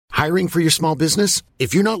Hiring for your small business?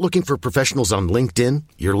 If you're not looking for professionals on LinkedIn,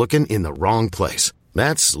 you're looking in the wrong place.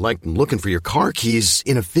 That's like looking for your car keys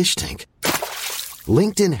in a fish tank.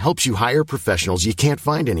 LinkedIn helps you hire professionals you can't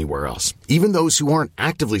find anywhere else, even those who aren't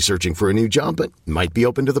actively searching for a new job but might be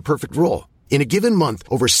open to the perfect role. In a given month,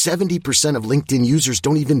 over 70% of LinkedIn users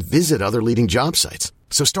don't even visit other leading job sites.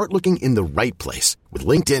 So start looking in the right place. With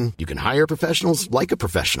LinkedIn, you can hire professionals like a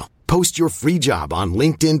professional. Post your free job on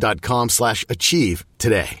linkedin.com/achieve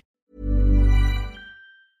today.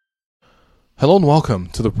 Hello and welcome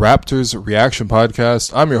to the Raptors Reaction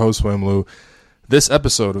Podcast. I'm your host, William Liu. This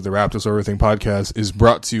episode of the Raptors Everything Podcast is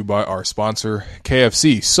brought to you by our sponsor,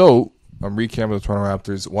 KFC. So, I'm recapping the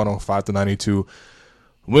Toronto Raptors 105-92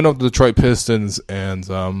 win over the Detroit Pistons, and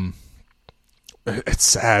it's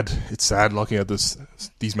sad. It's sad looking at these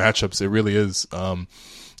matchups. It really is,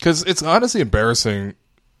 because it's honestly embarrassing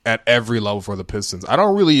at every level for the Pistons. I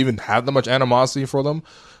don't really even have that much animosity for them.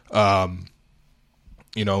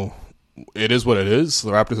 It is what it is.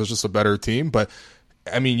 The Raptors are just a better team, but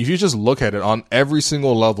I mean, if you just look at it on every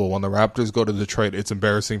single level, when the Raptors go to Detroit, it's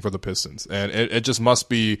embarrassing for the Pistons, and it just must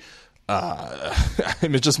be.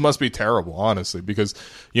 It just must be terrible, honestly, because,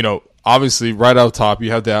 obviously right out top,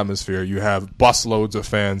 you have the atmosphere. You have busloads of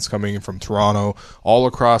fans coming in from Toronto, all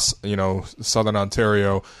across, southern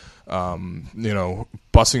Ontario,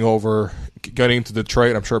 busing over, getting to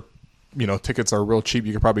Detroit. I'm sure, tickets are real cheap.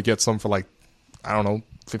 You could probably get some for like, I don't know,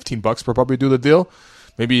 $15 for probably do the deal,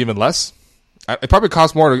 maybe even less. It probably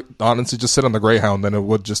costs more to honestly just sit on the Greyhound than it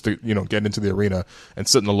would just to, get into the arena and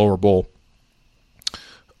sit in the lower bowl.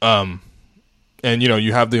 And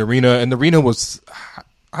you have the arena, and the arena was,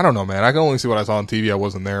 I don't know, man. I can only see what I saw on TV. I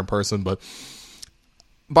wasn't there in person, but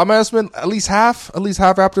by my estimate, at least half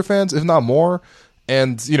Raptor fans, if not more.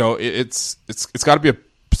 And it's got to be a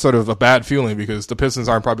sort of a bad feeling, because the Pistons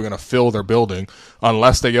aren't probably going to fill their building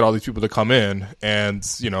unless they get all these people to come in, and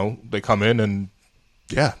they come in and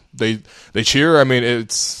they cheer. I mean,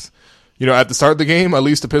 it's at the start of the game, at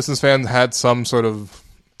least the Pistons fans had some sort of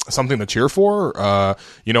something to cheer for.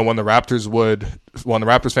 When the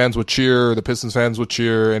Raptors fans would cheer, the Pistons fans would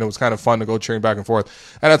cheer, and it was kind of fun to go cheering back and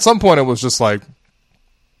forth. And at some point, it was just like,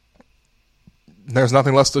 there's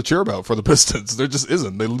nothing less to cheer about for the Pistons. There just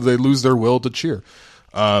isn't. They lose their will to cheer.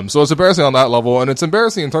 So it's embarrassing on that level, and it's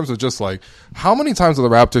embarrassing in terms of just like, how many times have the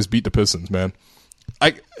Raptors beat the Pistons, man?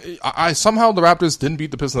 I somehow the Raptors didn't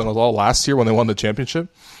beat the Pistons at all last year when they won the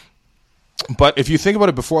championship. But if you think about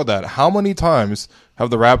it before that, how many times have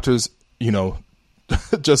the Raptors,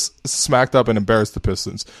 just smacked up and embarrassed the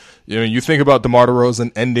Pistons? You think about DeMar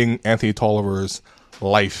DeRozan ending Anthony Tolliver's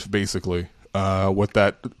life, basically, with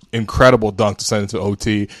that incredible dunk to send it to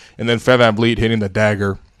OT, and then Fred VanVleet hitting the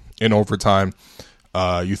dagger in overtime.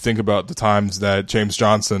 You think about the times that James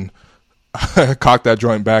Johnson cocked that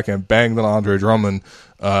joint back and banged on Andre Drummond.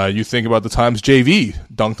 You think about the times JV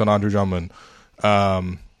dunked on Andre Drummond.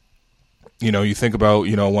 You think about,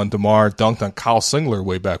 when DeMar dunked on Kyle Singler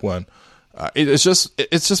way back when. It's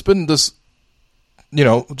just been this,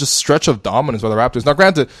 just stretch of dominance by the Raptors. Now,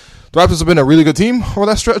 granted, the Raptors have been a really good team over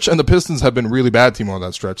that stretch, and the Pistons have been really bad team over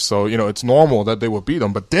that stretch. So, it's normal that they would beat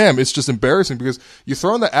them. But damn, it's just embarrassing, because you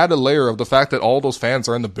throw in the added layer of the fact that all those fans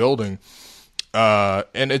are in the building,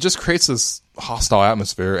 and it just creates this hostile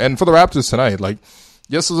atmosphere. And for the Raptors tonight,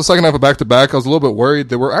 yes, it was the second half of back-to-back. I was a little bit worried.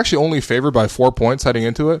 They were actually only favored by 4 points heading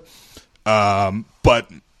into it. But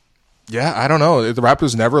yeah, I don't know. The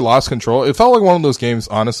Raptors never lost control. It felt like one of those games,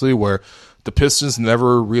 honestly, where the Pistons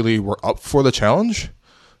never really were up for the challenge.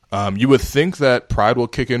 You would think that pride will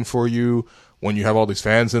kick in for you when you have all these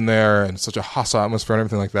fans in there and such a hostile atmosphere and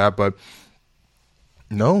everything like that. But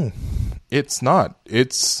no, it's not.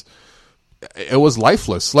 It was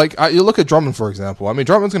lifeless. You look at Drummond, for example. I mean,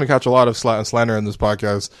 Drummond's going to catch a lot of slander in this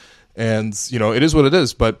podcast, and it is what it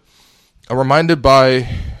is. But I'm reminded by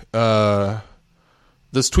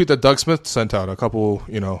this tweet that Doug Smith sent out a couple,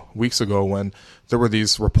 weeks ago, when there were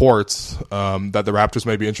these reports that the Raptors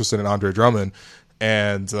may be interested in Andre Drummond,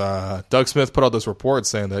 and Doug Smith put out this report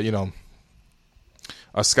saying that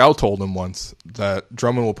a scout told him once that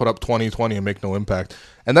Drummond will put up 20-20 and make no impact,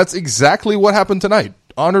 and that's exactly what happened tonight.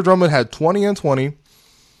 Andre Drummond had 20 and 20,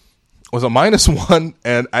 was a -1,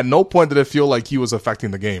 and at no point did it feel like he was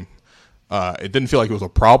affecting the game. It didn't feel like it was a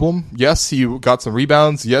problem. Yes, he got some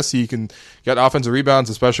rebounds. Yes, he can get offensive rebounds,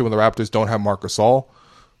 especially when the Raptors don't have Marc Gasol.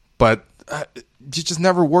 But you just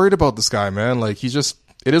never worried about this guy, man. It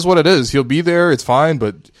is what it is. He'll be there. It's fine,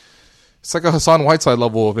 but it's like a Hassan Whiteside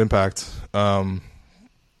level of impact.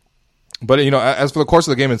 But as for the course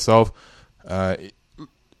of the game itself,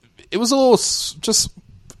 it was a little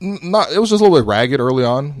it was just a little bit ragged early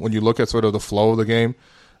on when you look at sort of the flow of the game.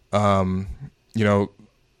 You know,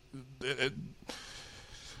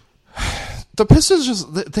 the Pistons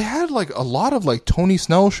they had like a lot of like Tony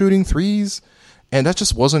Snell shooting threes, and that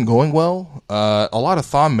just wasn't going well. A lot of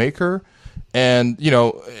Thon Maker, and you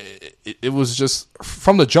know, it was just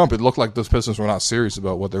from the jump. It looked like the Pistons were not serious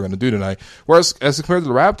about what they're going to do tonight. Whereas as compared to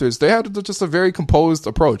the Raptors, they had just a very composed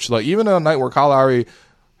approach. Like even on a night where Kyle Lowry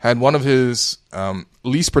had one of his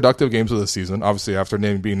least productive games of the season, obviously after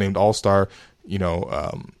being named All-Star, you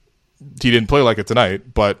know, he didn't play like it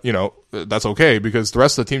tonight, but, you know, that's okay because the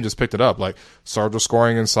rest of the team just picked it up. Like, Sarge was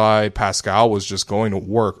scoring inside. Pascal was just going to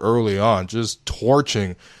work early on, just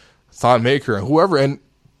torching Thon Maker and whoever. And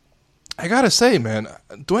I got to say, man,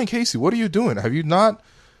 Dwayne Casey, what are you doing? Have you not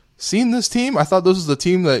seen this team? I thought this was the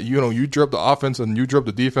team that, you know, you drew up the offense and you drew up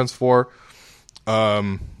the defense for.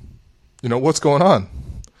 You know, what's going on?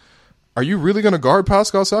 Are you really going to guard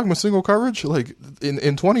Pascal Siakam with single coverage? Like, in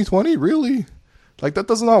 2020? Really? Like, that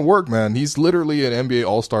does not work, man. He's literally an NBA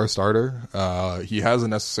All-Star starter. He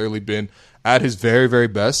hasn't necessarily been at his very, very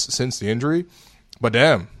best since the injury. But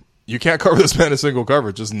damn, you can't cover this man in single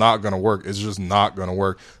coverage. It's not going to work. It's just not going to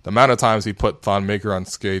work. The amount of times he put Thon Maker on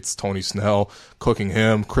skates, Tony Snell, cooking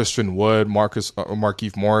him, Christian Wood,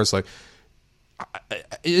 Markieff Morris. Like,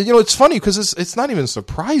 you know, it's funny because it's not even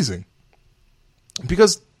surprising.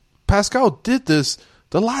 Because Pascal did this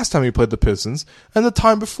the last time he played the Pistons, and the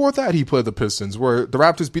time before that he played the Pistons, where the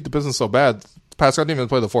Raptors beat the Pistons so bad, Pascal didn't even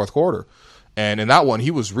play the fourth quarter. And in that one,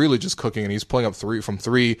 he was really just cooking, and he's pulling up from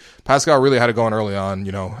three. Pascal really had it going early on,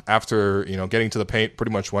 you know, after, you know, getting to the paint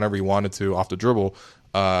pretty much whenever he wanted to off the dribble.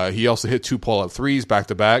 He also hit 2 pull-up threes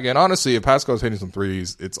back-to-back. And honestly, if Pascal's hitting some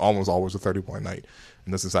threes, it's almost always a 30-point night.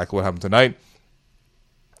 And that's exactly what happened tonight.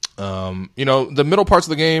 You know, the middle parts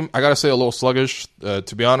of the game, I got to say, a little sluggish.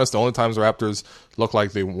 To be honest, the only times the Raptors looked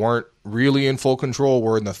like they weren't really in full control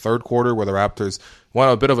were in the third quarter, where the Raptors went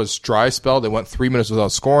on a bit of a dry spell. They went 3 minutes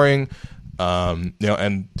without scoring. You know,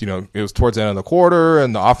 and, you know, it was towards the end of the quarter,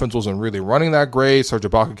 and the offense wasn't really running that great. Serge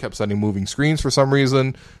Ibaka kept sending moving screens for some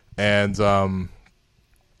reason. And,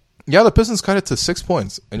 yeah, the Pistons cut it to 6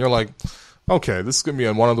 points. And you're like, okay, this is going to be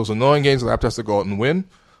one of those annoying games where the Raptors have to go out and win.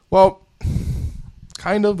 Well,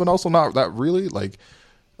 kind of, but also not that really. Like,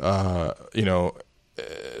 you know,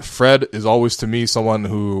 Fred is always, to me, someone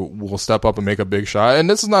who will step up and make a big shot. And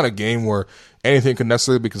this is not a game where anything could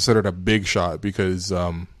necessarily be considered a big shot because,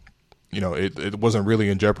 you know, it wasn't really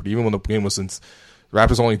in jeopardy. Even when the game was since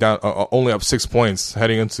Raptors only up 6 points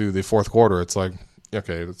heading into the fourth quarter, it's like,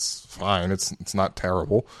 okay, that's fine. It's not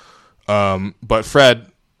terrible. But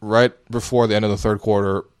Fred, right before the end of the third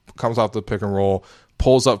quarter, comes off the pick and roll,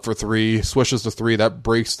 pulls up for three, swishes the three. That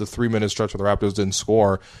breaks the 3-minute stretch where the Raptors didn't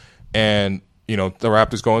score. And, you know, the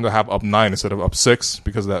Raptors go into half up 9 instead of up 6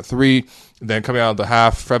 because of that three. Then coming out of the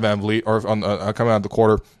half, Fred VanVleet, or coming out of the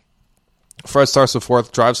quarter, Fred starts the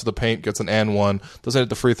fourth, drives to the paint, gets an and one, doesn't hit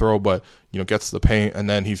the free throw, but, you know, gets to the paint. And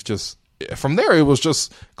then he's just, from there, it was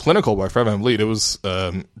just clinical by Fred VanVleet. It was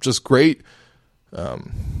just great.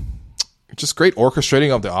 Just great orchestrating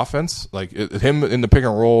of the offense. Like, him in the pick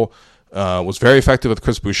and roll was very effective with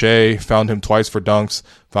Chris Boucher, found him twice for dunks,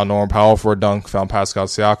 found Norman Powell for a dunk, found Pascal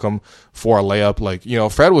Siakam for a layup. Like, you know,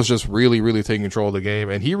 Fred was just really, really taking control of the game,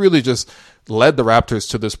 and he really just led the Raptors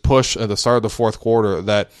to this push at the start of the fourth quarter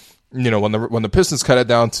that, you know, when the Pistons cut it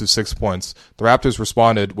down to 6 points, the Raptors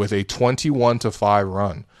responded with a 21-5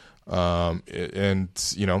 run. And,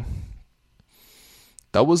 you know,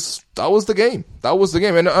 that was the game. That was the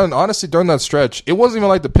game. And honestly, during that stretch, it wasn't even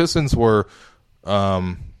like the Pistons were,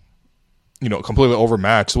 you know, completely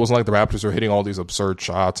overmatched. It wasn't like the Raptors were hitting all these absurd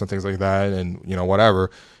shots and things like that and, you know, whatever.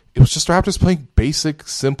 It was just the Raptors playing basic,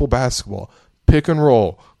 simple basketball. Pick and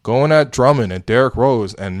roll, going at Drummond and Derrick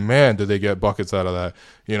Rose, and man, did they get buckets out of that.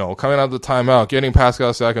 You know, coming out of the timeout, getting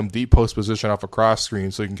Pascal Siakam deep post position off a cross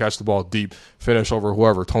screen so he can catch the ball deep, finish over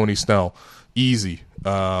whoever, Tony Snell. Easy.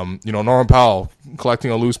 You know, Norman Powell collecting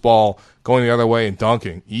a loose ball, going the other way and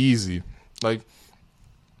dunking. Easy. Like,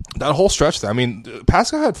 that whole stretch there. I mean,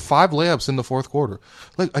 Pascal had 5 layups in the fourth quarter.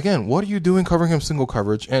 Like, again, what are you doing covering him single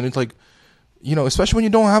coverage? And it's like, you know, especially when you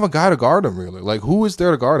don't have a guy to guard him, really. Like, who is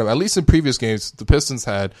there to guard him? At least in previous games, the Pistons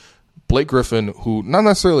had Blake Griffin, who not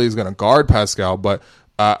necessarily is going to guard Pascal, but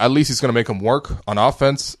at least he's going to make him work on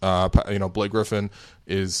offense. You know, Blake Griffin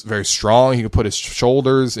is very strong. He can put his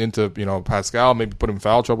shoulders into, you know, Pascal, maybe put him in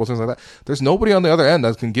foul trouble, things like that. There's nobody on the other end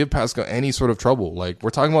that can give Pascal any sort of trouble. Like,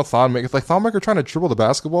 we're talking about Thon Maker. Like, Thon Maker trying to dribble the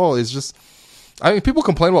basketball is just, I mean, people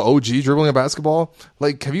complain about OG dribbling a basketball.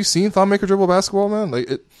 Like, have you seen Thon Maker dribble basketball, man? Like,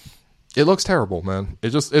 it looks terrible, man.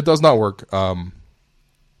 It does not work.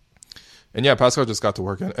 And yeah, Pascal just got to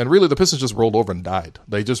work in. And really, the Pistons just rolled over and died.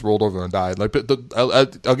 They just rolled over and died. Like,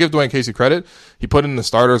 I'll give Dwayne Casey credit. He put in the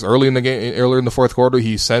starters early in the game, earlier in the fourth quarter.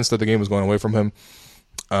 He sensed that the game was going away from him.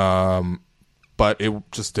 But it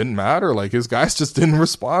just didn't matter. Like, his guys just didn't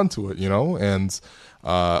respond to it, you know? And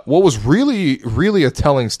what was really, really a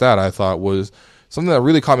telling stat, I thought, was something that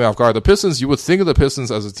really caught me off guard. The Pistons, you would think of the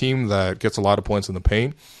Pistons as a team that gets a lot of points in the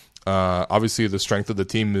paint. Obviously, the strength of the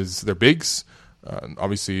team is their bigs.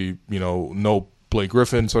 Obviously, you know, no Blake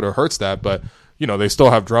Griffin sort of hurts that, but, you know, they still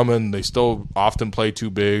have Drummond. They still often play two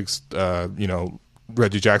bigs. You know,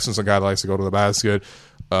 Reggie Jackson's a guy that likes to go to the basket.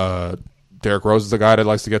 Derrick Rose is a guy that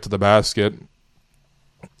likes to get to the basket.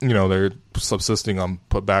 You know, they're subsisting on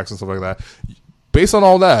putbacks and stuff like that. Based on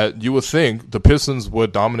all that, you would think the Pistons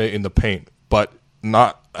would dominate in the paint, but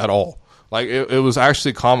not at all. Like, it was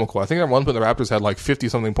actually comical. I think at one point the Raptors had like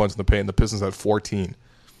 50-something points in the paint, and the Pistons had 14.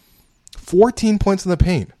 14 points in the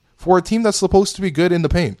paint for a team that's supposed to be good in the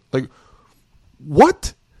paint. Like,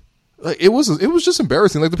 what? Like, it was just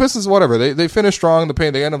embarrassing. Like, the Pistons, whatever, they finished strong in the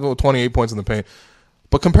paint. They ended up with 28 points in the paint.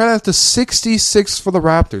 But compare that to 66 for the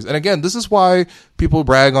Raptors. And again, this is why people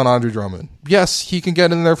brag on Andre Drummond. Yes, he can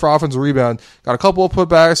get in there for offensive rebound. Got a couple of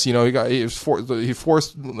putbacks. You know, he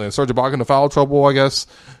forced Serge Ibaka into foul trouble, I guess.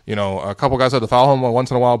 You know, a couple guys had to foul him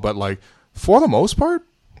once in a while. But, like, for the most part,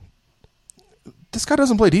 this guy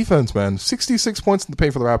doesn't play defense, man. 66 points in the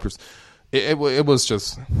paint for the Raptors. It was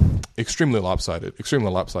just extremely lopsided.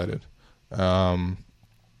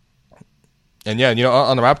 And yeah, you know,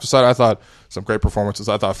 on the Raptors side, I thought some great performances.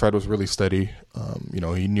 I thought Fred was really steady. You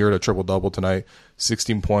know, he neared a triple-double tonight.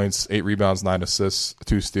 16 points, 8 rebounds, 9 assists,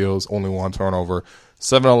 2 steals, only 1 turnover.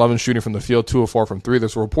 7-11 shooting from the field, 2 of 4 from 3.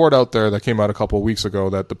 There's a report out there that came out a couple of weeks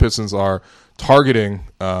ago that the Pistons are targeting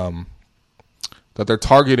Van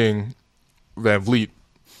Vliet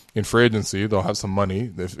in free agency. They'll have some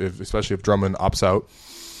money, especially if Drummond opts out.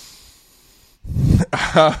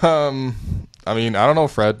 I mean, I don't know,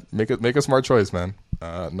 Fred. Make a smart choice, man.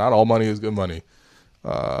 Not all money is good money.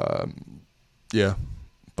 Yeah,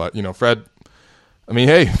 but you know, Fred. I mean,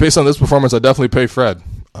 hey, based on this performance, I definitely pay Fred.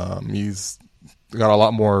 He's got a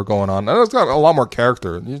lot more going on, and it's got a lot more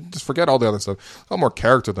character. You just forget all the other stuff. A lot more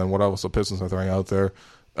character than what else the Pistons are throwing out there.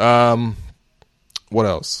 What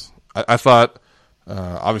else? I thought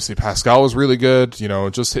obviously Pascal was really good. You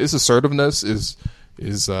know, just his assertiveness is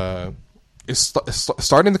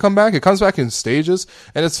starting to come back. It comes back in stages,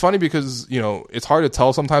 and it's funny because, you know, it's hard to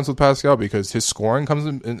tell sometimes with Pascal because his scoring comes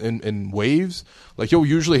in waves. Like, he'll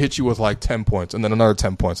usually hit you with like 10 points and then another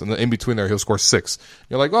 10 points, and then in between there he'll score 6.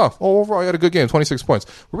 You're like, oh, overall he had a good game, 26 points.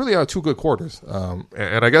 We really had 2 good quarters,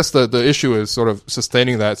 and I guess the issue is sort of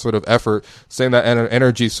sustaining that sort of effort, sustaining that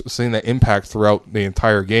energy, sustaining that impact throughout the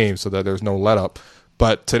entire game so that there's no let up.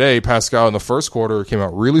 But today, Pascal in the first quarter came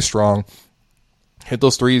out really strong. Hit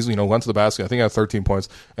those threes, you know, went to the basket. I think he had 13 points.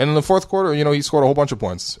 And in the fourth quarter, you know, he scored a whole bunch of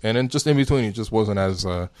points. And then just in between, he just wasn't as,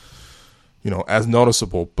 you know, as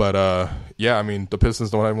noticeable. But, yeah, I mean, the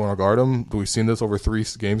Pistons don't even want to guard him. We've seen this over 3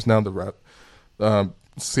 games now.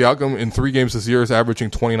 Siakam in 3 games this year is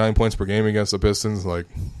averaging 29 points per game against the Pistons. Like,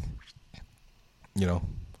 you know,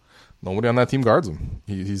 nobody on that team guards him.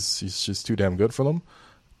 He's just too damn good for them.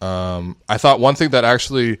 I thought one thing that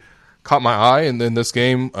actually caught my eye in this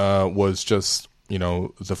game was just, you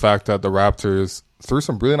know, the fact that the Raptors threw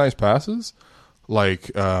some really nice passes.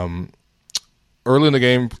 Like, early in the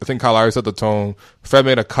game, I think Kyle Lowry set the tone. Fred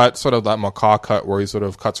made a cut, sort of that McCaw cut, where he sort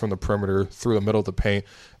of cuts from the perimeter through the middle of the paint.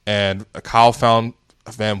 And Kyle found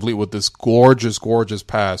Van Vliet with this gorgeous, gorgeous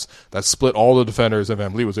pass that split all the defenders, and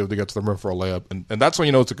Van Vliet was able to get to the rim for a layup. And that's when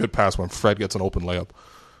you know it's a good pass, when Fred gets an open layup.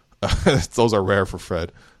 Those are rare for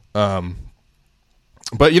Fred.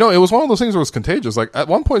 But, you know, it was one of those things where it was contagious. Like, at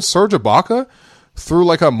one point, Serge Ibaka threw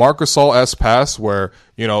like a Marc Gasol-esque pass where,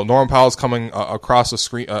 you know, Norman Powell's coming across a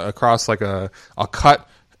screen, across like a cut,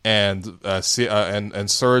 and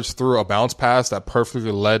Serge threw a bounce pass that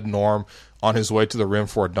perfectly led Norm on his way to the rim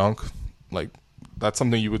for a dunk. Like, that's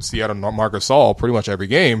something you would see out of Marc Gasol pretty much every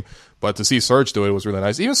game, but to see Serge do it was really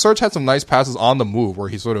nice. Even Serge had some nice passes on the move where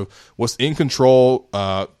he sort of was in control,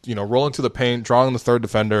 you know, rolling to the paint, drawing the third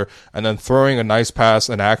defender, and then throwing a nice pass,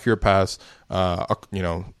 an accurate pass, you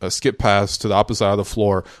know, a skip pass to the opposite side of the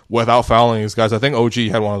floor without fouling these guys. I think OG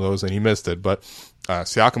had one of those and he missed it, but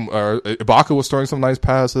Ibaka was throwing some nice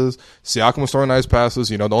passes. Siakam was throwing nice passes.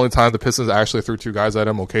 You know, the only time the Pistons actually threw 2 guys at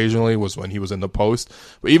him occasionally was when he was in the post.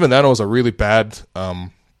 But even then, it was a really bad,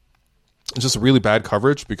 just really bad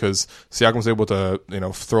coverage because Siakam was able to, you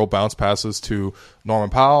know, throw bounce passes to Norman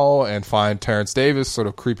Powell and find Terrence Davis sort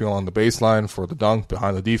of creeping along the baseline for the dunk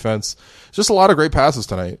behind the defense. Just a lot of great passes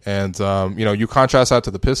tonight. And, you know, you contrast that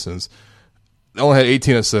to the Pistons. only had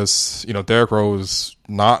 18 assists. Derrick Rose,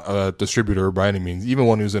 not a distributor by any means. Even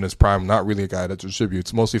when he was in his prime, not really a guy that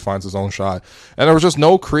distributes. Mostly finds his own shot. And there was just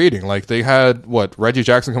no creating. Like, they had, Reggie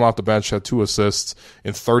Jackson come off the bench, had 2 assists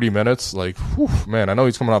in 30 minutes. Like, whew, man, I know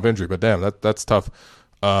he's coming off injury, but damn, that's tough.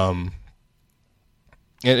 And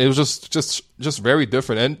it was just very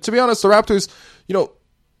different. And to be honest, the Raptors,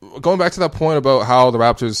 going back to that point about how the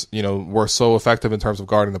Raptors, were so effective in terms of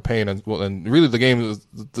guarding the paint, and really the game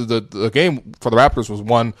for the Raptors was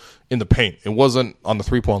won in the paint. It wasn't on the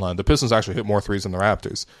 3-point line. The Pistons actually hit more threes than the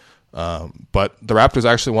Raptors. But the Raptors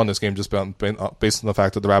actually won this game just based on the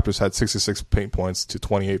fact that the Raptors had 66 paint points to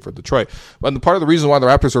 28 for Detroit. But part of the reason why the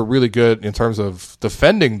Raptors are really good in terms of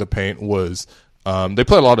defending the paint was they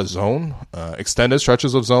played a lot of zone, extended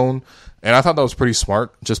stretches of zone, and I thought that was pretty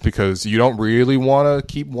smart just because you don't really want to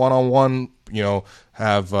keep one-on-one,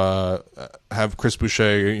 have Chris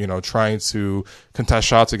Boucher, trying to contest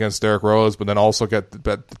shots against Derrick Rose, but then also get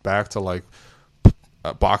back to,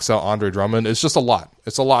 box out Andre Drummond. It's just a lot.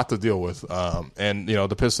 It's a lot to deal with. And,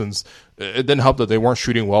 the Pistons, it didn't help that they weren't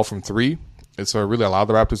shooting well from 3. It's really allowed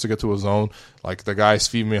the Raptors to get to a zone. Like the guy,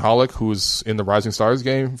 Steve Mihalik, who's in the Rising Stars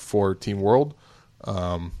game for Team World,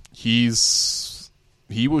 he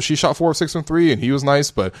shot 4 of 6 from 3, and he was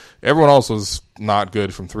nice, but everyone else was not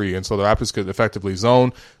good from 3. And so the Raptors could effectively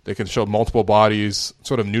zone. They could show multiple bodies,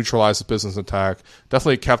 sort of neutralize the Pistons attack.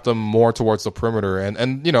 Definitely kept them more towards the perimeter.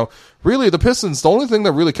 And really the Pistons, the only thing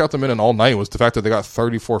that really kept them in all night was the fact that they got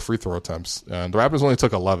 34 free throw attempts, and the Raptors only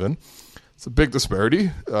took 11. It's a big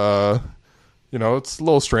disparity. It's a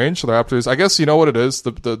little strange. The Raptors, I guess, you know what it is.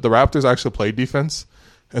 The Raptors actually played defense,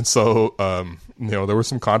 and so there was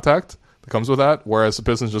some contact that comes with that, whereas the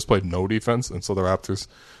Pistons just played no defense, and so the Raptors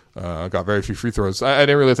got very few free throws. I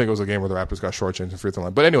didn't really think it was a game where the Raptors got shortchanged in free throw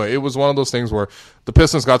line. But anyway, it was one of those things where the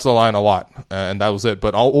Pistons got to the line a lot, and that was it.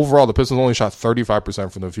 But overall, the Pistons only shot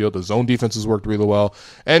 35% from the field. The zone defenses worked really well.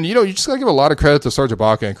 And, you just got to give a lot of credit to Serge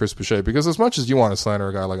Ibaka and Chris Boucher, because as much as you want to slander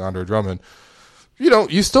a guy like Andre Drummond,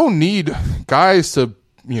 you still need guys to,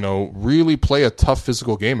 really play a tough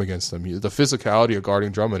physical game against them. The physicality of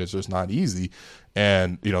guarding Drummond is just not easy.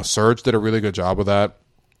 And, Serge did a really good job of that.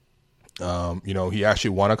 He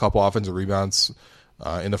actually won a couple offensive rebounds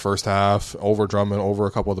in the first half over Drummond, over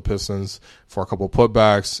a couple of the Pistons for a couple of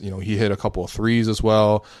putbacks. He hit a couple of threes as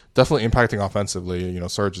well. Definitely impacting offensively.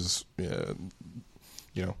 Serge is,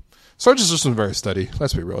 Serge has just been very steady.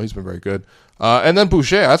 Let's be real. He's been very good. And then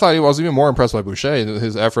Boucher, I thought he was even more impressed by Boucher.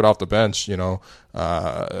 His effort off the bench,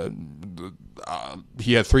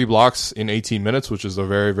 he had 3 blocks in 18 minutes, which is a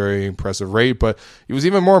very, very impressive rate. But it was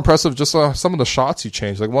even more impressive just some of the shots he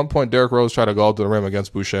changed. Like one point, Derrick Rose tried to go up to the rim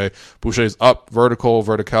against Boucher. Boucher's up,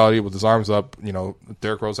 verticality with his arms up.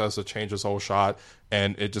 Derrick Rose has to change his whole shot,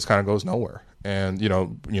 and it just kind of goes nowhere. And,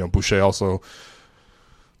 Boucher also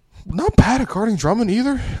not bad at guarding Drummond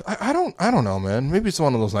either. I don't know, man. Maybe it's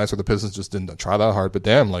one of those nights where the Pistons just didn't try that hard. But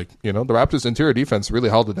damn, the Raptors' interior defense really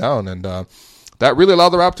held it down, and that really allowed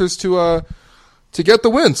the Raptors to get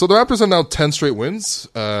the win. So the Raptors are now 10 straight wins.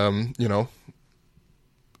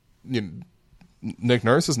 Nick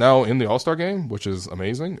Nurse is now in the All-Star game, which is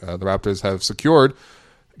amazing. The Raptors have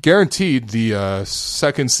guaranteed the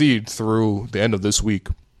second seed through the end of this week.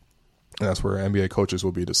 And that's where NBA coaches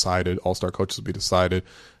will be decided. All-Star coaches will be decided.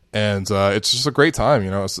 And it's just a great time,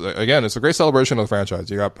 It's a great celebration of the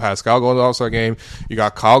franchise. You got Pascal going to the All-Star game, you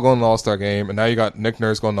got Kyle going to the All-Star game, and now you got Nick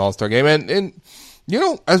Nurse going to the All-Star game. And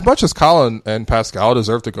as much as Kyle and Pascal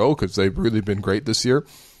deserve to go because they've really been great this year,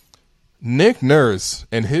 Nick Nurse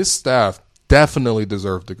and his staff definitely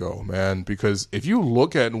deserve to go, man. Because if you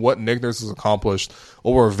look at what Nick Nurse has accomplished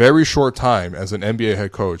over a very short time as an NBA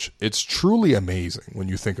head coach, it's truly amazing when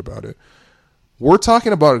you think about it. We're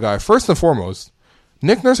talking about a guy, first and foremost,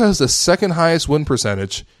 Nick Nurse has the second highest win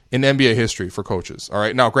percentage in NBA history for coaches. All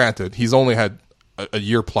right. Now, granted, he's only had a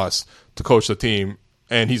year plus to coach the team,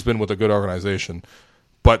 and he's been with a good organization.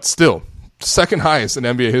 But still, second highest in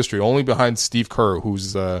NBA history, only behind Steve Kerr,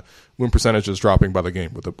 whose win percentage is dropping by the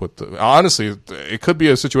game. Honestly, it could be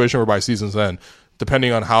a situation where by season's end,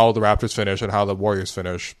 depending on how the Raptors finish and how the Warriors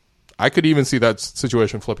finish, I could even see that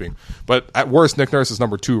situation flipping. But at worst, Nick Nurse is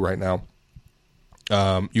number 2 right now.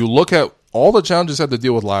 You look at all the challenges he had to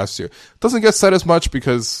deal with last year. It doesn't get said as much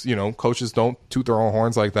because, coaches don't toot their own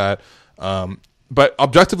horns like that. But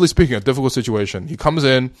objectively speaking, a difficult situation. He comes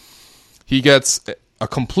in, he gets a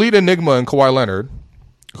complete enigma in Kawhi Leonard,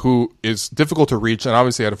 who is difficult to reach and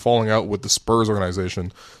obviously had a falling out with the Spurs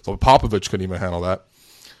organization. So Popovich couldn't even handle that.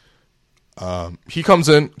 He comes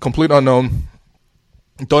in, complete unknown.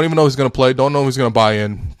 Don't even know who's going to play. Don't know who's going to buy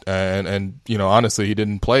in. And honestly, he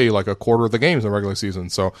didn't play like a quarter of the games in the regular season.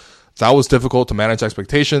 So that was difficult to manage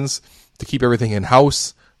expectations, to keep everything in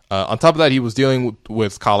house. On top of that, he was dealing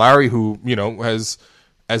with Kyle Lowry, who, as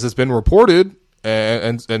has been reported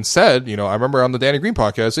and said, I remember on the Danny Green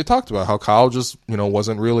podcast, they talked about how Kyle just,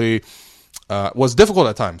 wasn't really, was difficult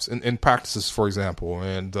at times in practices, for example.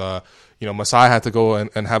 And, Masai had to go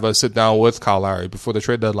and have a sit down with Kyle Lowry before the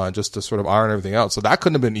trade deadline just to sort of iron everything out. So that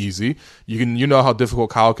couldn't have been easy. You know how difficult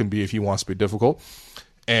Kyle can be if he wants to be difficult.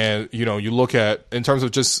 And, you look at, in terms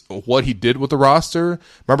of just what he did with the roster,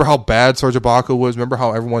 remember how bad Serge Ibaka was? Remember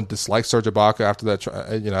how everyone disliked Serge Ibaka after that,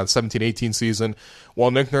 17-18 season?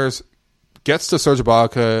 Well, Nick Nurse gets to Serge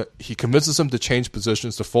Ibaka. He convinces him to change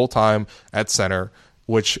positions to full-time at center,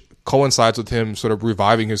 which coincides with him sort of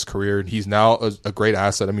reviving his career. And he's now a great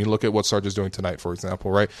asset. I mean, look at what Serge is doing tonight, for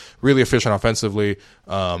example, right? Really efficient offensively,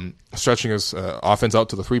 stretching his offense out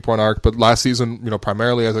to the three-point arc. But last season,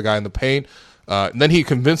 primarily as a guy in the paint. Then he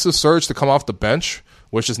convinces Serge to come off the bench,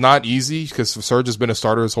 which is not easy because Serge has been a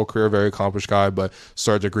starter his whole career, very accomplished guy, but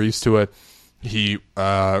Serge agrees to it. He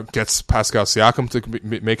gets Pascal Siakam to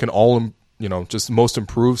make an just most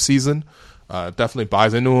improved season. Definitely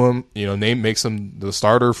buys into him. Makes him the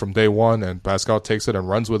starter from day one, and Pascal takes it and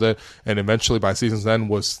runs with it. And eventually, by season's end,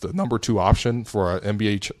 was the number 2 option for an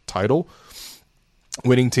NBA title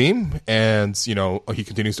winning team. And he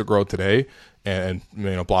continues to grow today and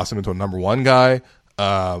blossom into a number 1 guy.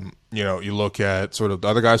 You look at sort of the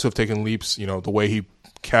other guys who have taken leaps. The way he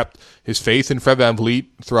kept his faith in Fred VanVleet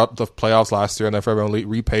throughout the playoffs last year, and then Fred VanVleet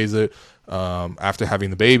repays it after having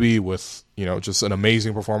the baby with just an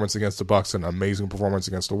amazing performance against the Bucks and an amazing performance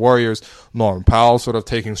against the Warriors. Norman Powell sort of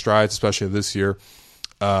taking strides, especially this year.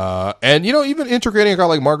 And even integrating a guy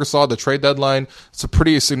like Marc Gasol at the trade deadline, it's a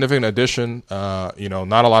pretty significant addition. Not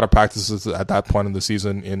a lot of practices at that point in the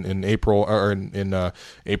season in April or in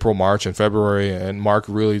April, March, and February, and Mark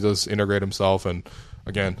really does integrate himself and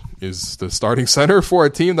again is the starting center for a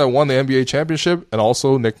team that won the NBA championship, and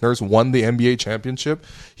also Nick Nurse won the NBA championship.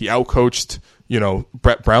 He outcoached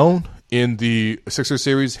Brett Brown in the Sixers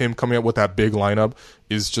series. Him coming up with that big lineup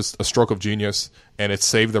is just a stroke of genius, and it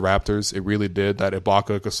saved the Raptors. It really did. That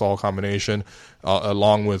Ibaka-Gasol combination,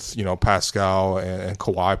 along with Pascal and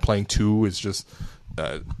Kawhi playing 2, is just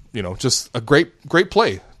just a great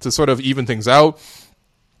play to sort of even things out.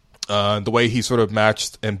 The way he sort of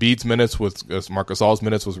matched Embiid's minutes with Marc Gasol's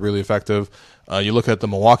minutes was really effective. You look at the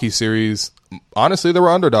Milwaukee series. Honestly, they were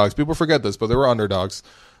underdogs. People forget this, but they were underdogs.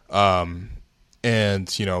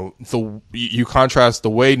 And you contrast the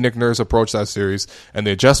way Nick Nurse approached that series and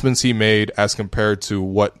the adjustments he made as compared to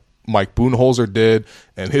what Mike Budenholzer did,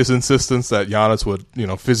 and his insistence that Giannis would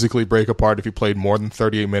physically break apart if he played more than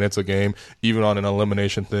 38 minutes a game, even on an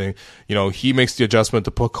elimination thing. He makes the adjustment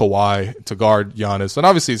to put Kawhi to guard Giannis, and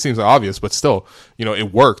obviously it seems obvious, but still,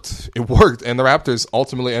 it worked. It worked, and the Raptors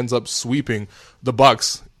ultimately ends up sweeping the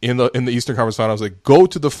Bucks in the Eastern Conference Finals. They go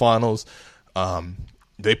to the finals.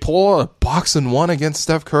 They pull a box and 1 against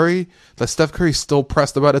Steph Curry. That Steph Curry's still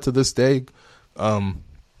pressed about it to this day.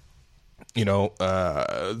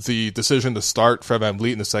 The decision to start Fred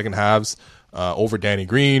VanVleet in the second halves over Danny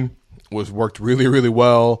Green worked really, really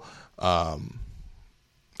well. And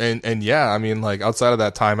yeah, I mean, like outside of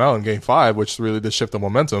that timeout in Game 5, which really did shift the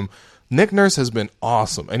momentum, Nick Nurse has been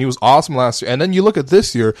awesome, and he was awesome last year. And then you look at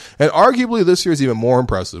this year, and arguably this year is even more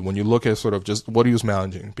impressive when you look at sort of just what he was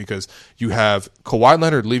managing, because you have Kawhi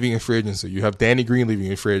Leonard leaving in free agency, you have Danny Green leaving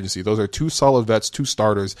in free agency. Those are 2 solid vets, 2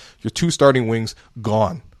 starters. Your 2 starting wings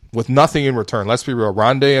gone with nothing in return. Let's be real,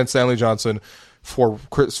 Rondé and Stanley Johnson for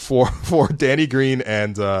Danny Green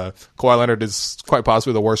and Kawhi Leonard is quite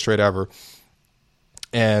possibly the worst trade ever.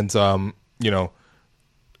 And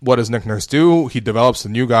what does Nick Nurse do? He develops the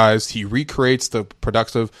new guys. He recreates the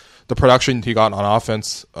production he got on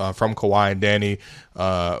offense from Kawhi and Danny,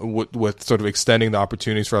 with sort of extending the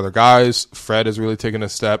opportunities for other guys. Fred has really taken a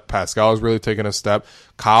step. Pascal has really taken a step.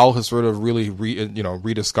 Kyle has sort of really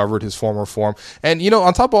rediscovered his former form. And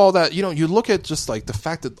on top of all that, you look at just like the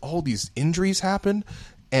fact that all these injuries happened.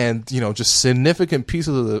 And, just significant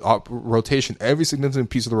pieces of the rotation, every significant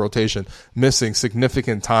piece of the rotation missing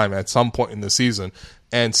significant time at some point in the season.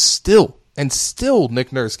 And still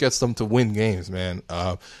Nick Nurse gets them to win games, man.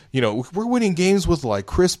 We're winning games with like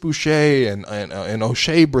Chris Boucher and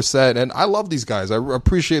O'Shea Brissett. And I love these guys. I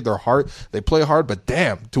appreciate their heart. They play hard, but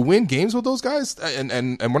damn, to win games with those guys, and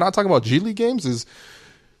we're not talking about G League games,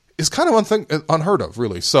 is kind of unheard of,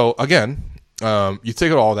 really. So again, you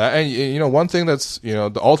take it all that, and one thing that's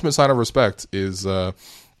the ultimate sign of respect is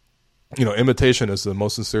imitation is the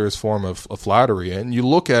most sincerest form of flattery. And you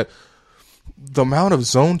look at the amount of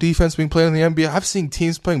zone defense being played in the NBA. I've seen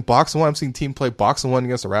teams playing box and one. I've seen team play box and one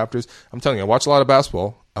against the Raptors. I'm telling you, I watch a lot of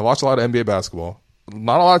basketball. I watch a lot of NBA basketball.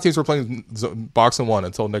 Not a lot of teams were playing box and one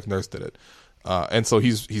until Nick Nurse did it. And so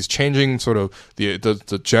he's changing sort of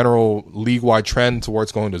the general league-wide trend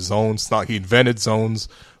towards going to zones. It's not he invented zones,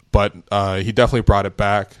 but he definitely brought it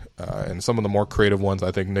back. And some of the more creative ones,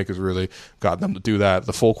 I think Nick has really got them to do that.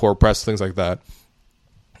 The full court press, things like that.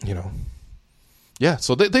 You know, yeah.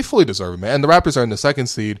 So they fully deserve it, man. And the Raptors are in the second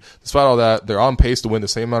seed. Despite all that, they're on pace to win the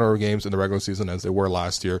same amount of games in the regular season as they were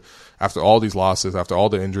last year. After all these losses, after all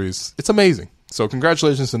the injuries, it's amazing. So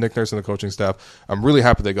congratulations to Nick Nurse and the coaching staff. I'm really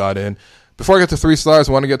happy they got in. Before I get to 3 stars,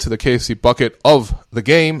 I want to get to the KFC bucket of the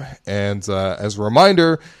game. And as a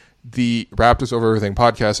reminder, the Raptors Over Everything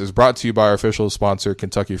podcast is brought to you by our official sponsor,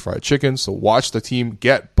 Kentucky Fried Chicken. So watch the team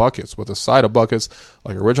get buckets with a side of buckets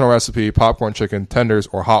like original recipe, popcorn chicken, tenders,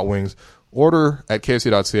 or hot wings. Order at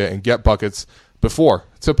KFC.ca and get buckets before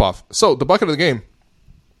tip-off. So the bucket of the game,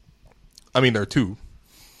 I mean, there are 2.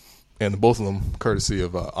 And both of them courtesy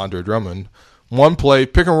of Andre Drummond. One play,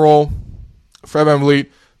 pick and roll, Fred VanVleet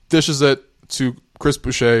dishes it to Chris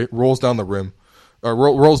Boucher, rolls down the rim,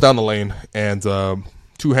 rolls down the lane, and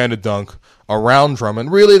two-handed dunk around Drummond.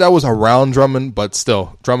 Really, that was around Drummond, but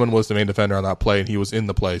still, Drummond was the main defender on that play, and he was in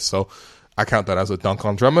the play, so I count that as a dunk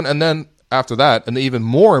on Drummond. And then after that, an even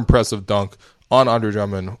more impressive dunk on Andre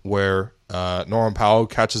Drummond, where Norman Powell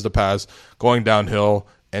catches the pass going downhill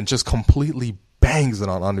and just completely bangs it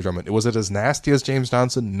on Andre Drummond. Was it as nasty as James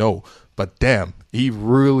Johnson? No. But damn, he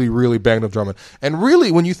really, really banged up Drummond. And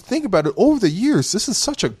really, when you think about it, over the years, this is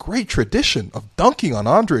such a great tradition of dunking on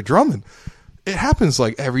Andre Drummond. It happens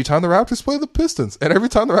like every time the Raptors play the Pistons. And every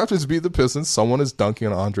time the Raptors beat the Pistons, someone is dunking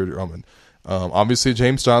on Andre Drummond. Obviously,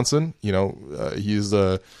 James Johnson, you know, he's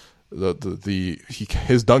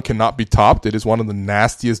his dunk cannot be topped. It is one of the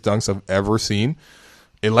nastiest dunks I've ever seen.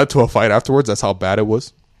 It led to a fight afterwards. That's how bad it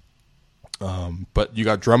was. But you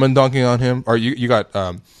got Drummond dunking on him, or you got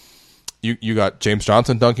James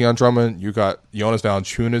Johnson dunking on Drummond. You got Jonas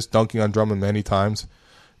Valanciunas dunking on Drummond many times,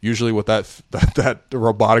 usually with that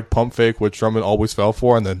robotic pump fake, which Drummond always fell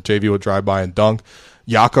for, and then JV would drive by and dunk.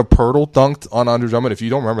 Jakob Poeltl dunked on Andre Drummond. If you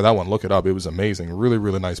don't remember that one, look it up. It was amazing. Really,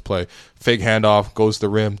 really nice play. Fake handoff, goes to the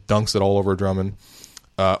rim, dunks it all over Drummond.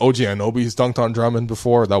 OG Anunoby's dunked on Drummond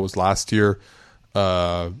before. That was last year.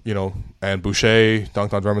 And Boucher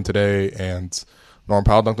dunked on Drummond today, and Norman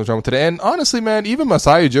Powell dunked on Drummond today. And honestly, man, even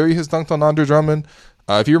Masai Ujiri has dunked on Andre Drummond.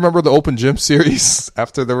 If you remember the Open Gym series,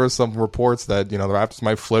 after there were some reports that, the Raptors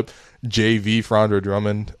might flip JV for Andre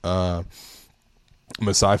Drummond,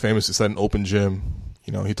 Masai famously said in Open Gym,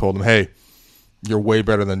 he told him, hey, you're way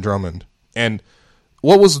better than Drummond. And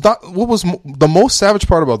what was the most savage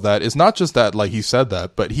part about that is not just that, like, he said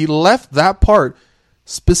that, but he left that part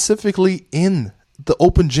specifically in the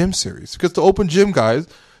Open Gym series, because the Open Gym guys,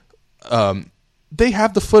 they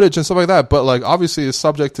have the footage and stuff like that, but like obviously it's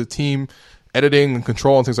subject to team editing and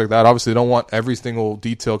control and things like that. Obviously they don't want every single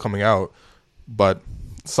detail coming out, but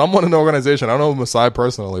someone in the organization, I don't know Masai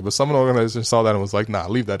personally, but someone in the organization saw that and was like, nah,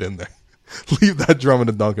 leave that in there. Leave that Drummond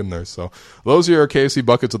and dunk in there. So those are your KFC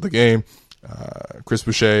buckets of the game, Chris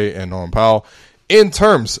Boucher and Norman Powell. In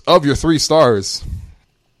terms of your 3 stars,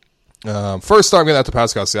 first star, I'm going to have to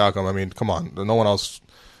Pascal Siakam. I mean, come on. No one else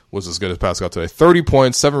was as good as Pascal today. 30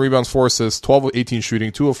 points, 7 rebounds, 4 assists, 12 of 18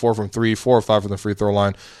 shooting, 2 of 4 from 3, 4 of 5 from the free throw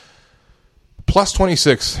line. Plus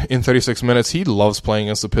 26 in 36 minutes. He loves playing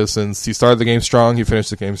against the Pistons. He started the game strong. He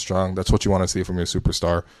finished the game strong. That's what you want to see from your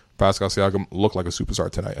superstar. Pascal Siakam looked like a superstar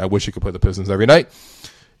tonight. I wish he could play the Pistons every night.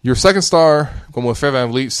 Your second star, going with Fred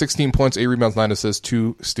VanVleet, 16 points, 8 rebounds, 9 assists,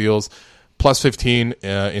 2 steals. Plus 15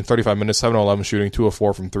 in 35 minutes, 7 of 11 shooting, 2 of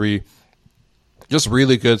 4 from 3. Just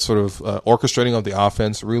really good sort of orchestrating of the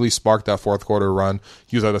offense. Really sparked that fourth quarter run.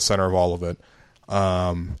 He was at the center of all of it.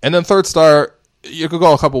 And then third star, you could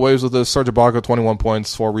go a couple ways with this. Serge Ibaka, 21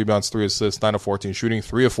 points, 4 rebounds, 3 assists, 9 of 14 shooting,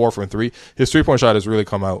 3 of 4 from 3. His three-point shot has really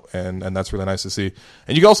come out, and that's really nice to see.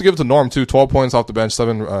 And you can also give it to Norm, too. 12 points off the bench,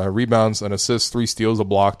 7 rebounds, an assist, 3 steals, a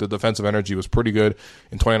block. The defensive energy was pretty good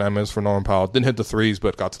in 29 minutes for Norman Powell. Didn't hit the threes,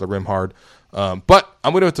 but got to the rim hard. But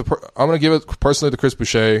I'm going to give it personally to Chris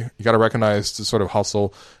Boucher. You got to recognize the sort of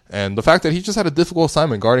hustle and the fact that he just had a difficult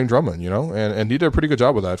assignment guarding Drummond, and he did a pretty good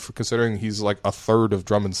job with that, considering he's like a third of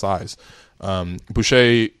Drummond's size.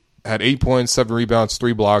 Boucher had 8 points, 7 rebounds,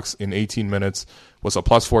 3 blocks in 18 minutes, was a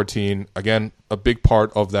plus 14. Again, a big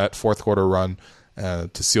part of that fourth quarter run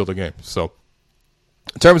to seal the game. So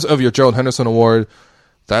in terms of your Gerald Henderson Award,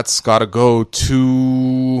 that's got to go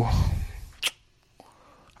to...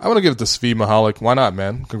 I want to give it to Svi Mihalik. Why not,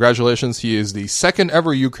 man? Congratulations. He is the second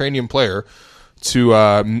ever Ukrainian player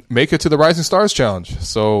to make it to the Rising Stars Challenge.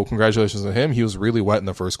 So congratulations to him. He was really wet in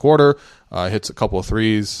the first quarter. Hits a couple of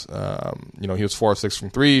threes. He was 4 of 6 from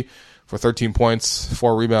 3 for 13 points,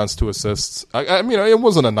 4 rebounds, 2 assists. I mean, it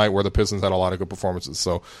wasn't a night where the Pistons had a lot of good performances.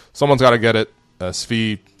 So someone's got to get it.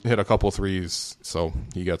 Svi hit a couple of threes, so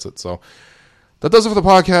he gets it. So that does it for the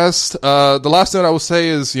podcast. The last thing I will say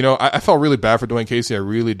is, I felt really bad for Dwayne Casey. I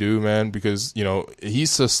really do, man, because,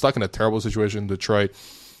 he's just stuck in a terrible situation in Detroit.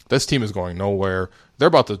 This team is going nowhere. They're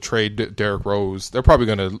about to trade Derrick Rose. They're probably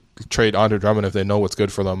going to trade Andre Drummond if they know what's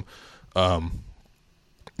good for them.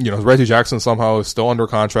 Reggie Jackson somehow is still under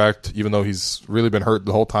contract, even though he's really been hurt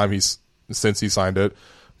the whole time since he signed it.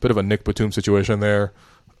 Bit of a Nick Batum situation there.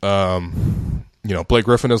 Blake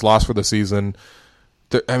Griffin is lost for the season.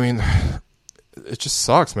 It just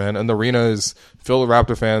sucks, man. And the arena is filled with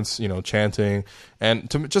Raptor fans, chanting.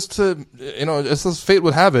 And as fate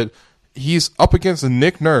would have it, he's up against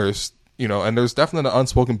Nick Nurse, and there's definitely an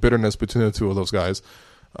unspoken bitterness between the two of those guys.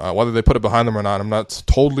 Whether they put it behind them or not, I'm not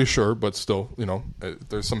totally sure, but still,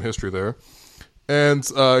 there's some history there. And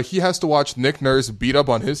he has to watch Nick Nurse beat up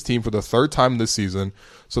on his team for the third time this season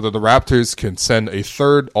so that the Raptors can send a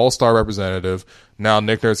third all-star representative. Now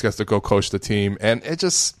Nick Nurse gets to go coach the team. And I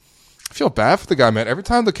feel bad for the guy, man. Every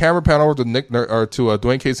time the camera pan over to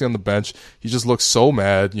Dwayne Casey on the bench, he just looks so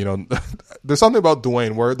mad. There's something about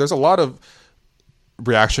Dwayne where there's a lot of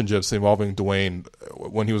reaction gifs involving Dwayne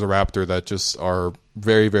when he was a Raptor that just are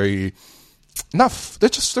very, very they're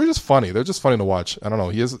just funny. They're just funny to watch. I don't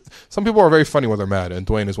know. Some people are very funny when they're mad, and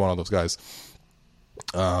Dwayne is one of those guys.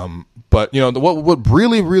 But what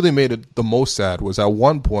really, really made it the most sad was at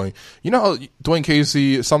one point, how Dwayne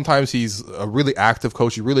Casey, sometimes he's a really active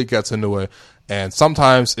coach. He really gets into it. And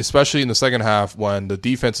sometimes, especially in the second half, when the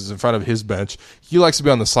defense is in front of his bench, he likes to be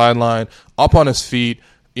on the sideline, up on his feet,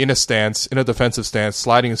 in a defensive stance,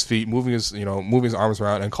 sliding his feet, moving his arms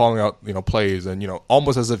around and calling out, plays and,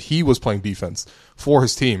 almost as if he was playing defense for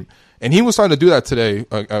his team. And he was trying to do that today,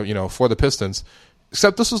 for the Pistons,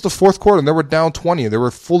 except this was the fourth quarter and they were down 20 and they were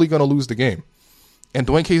fully going to lose the game. And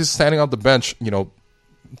Dwayne Casey is standing on the bench,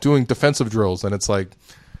 doing defensive drills. And it's like,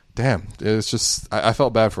 damn, it's just, I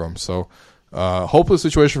felt bad for him. So, hopefully the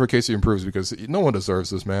situation for Casey improves because no one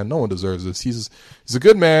deserves this, man. No one deserves this. He's a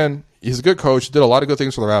good man. He's a good coach. He did a lot of good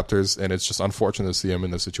things for the Raptors, and it's just unfortunate to see him in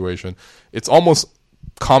this situation. It's almost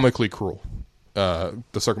comically cruel, the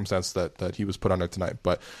circumstance that he was put under tonight.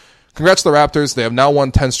 But congrats to the Raptors. They have now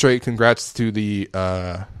won 10 straight. Congrats to the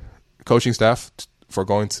coaching staff for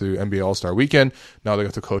going to NBA All-Star Weekend. Now they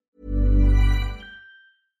get to coach.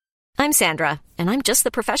 I'm Sandra, and I'm just the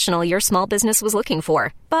professional your small business was looking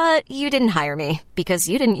for. But you didn't hire me because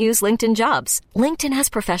you didn't use LinkedIn Jobs. LinkedIn has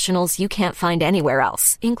professionals you can't find anywhere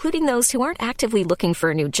else, including those who aren't actively looking for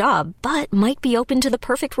a new job, but might be open to the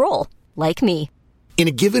perfect role, like me. In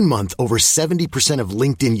a given month, over 70% of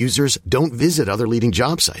LinkedIn users don't visit other leading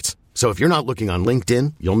job sites. So if you're not looking on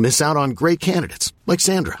LinkedIn, you'll miss out on great candidates like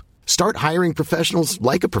Sandra. Start hiring professionals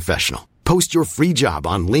like a professional. Post your free job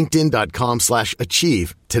on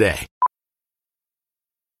linkedin.com/achieve today.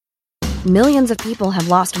 Millions of people have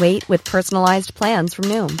lost weight with personalized plans from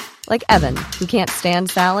Noom. Like Evan, who can't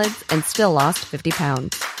stand salads and still lost 50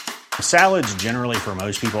 pounds. Salads generally for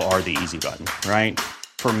most people are the easy button, right?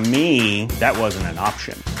 For me, that wasn't an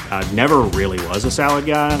option. I never really was a salad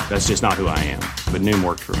guy. That's just not who I am. But Noom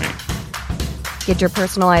worked for me. Get your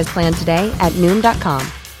personalized plan today at Noom.com.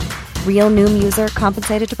 Real Noom user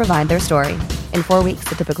compensated to provide their story. In 4 weeks,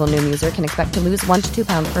 the typical Noom user can expect to lose 1 to 2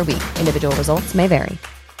 pounds per week. Individual results may vary.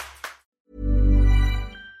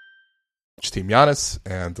 Team Giannis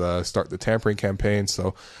and start the tampering campaign,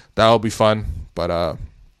 so that'll be fun. But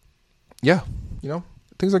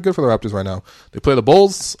things are good for the Raptors right now. They play the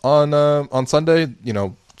Bulls on Sunday.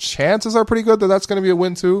 Chances are pretty good that that's going to be a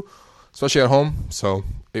win too, especially at home. So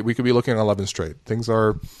we could be looking at 11 straight. Things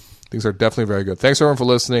are definitely very good. Thanks everyone for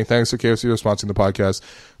listening. Thanks to KFC for sponsoring the podcast.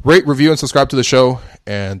 Rate, review, and subscribe to the show.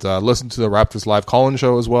 And listen to the Raptors live call-in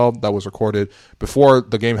show as well. That was recorded before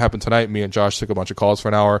the game happened tonight. Me and Josh took a bunch of calls for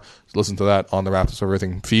an hour. So listen to that on the Raptors for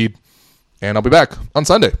Everything feed. And I'll be back on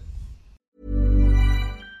Sunday.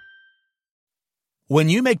 When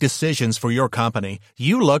you make decisions for your company,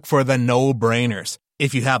 you look for the no-brainers.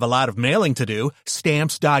 If you have a lot of mailing to do,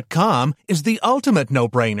 Stamps.com is the ultimate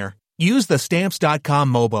no-brainer. Use the Stamps.com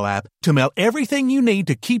mobile app to mail everything you need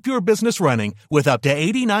to keep your business running with up to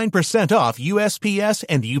 89% off USPS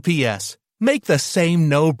and UPS. Make the same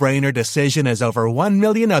no-brainer decision as over 1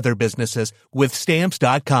 million other businesses with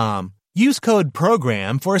Stamps.com. Use code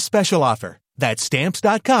PROGRAM for a special offer. That's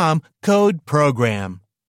Stamps.com, code PROGRAM.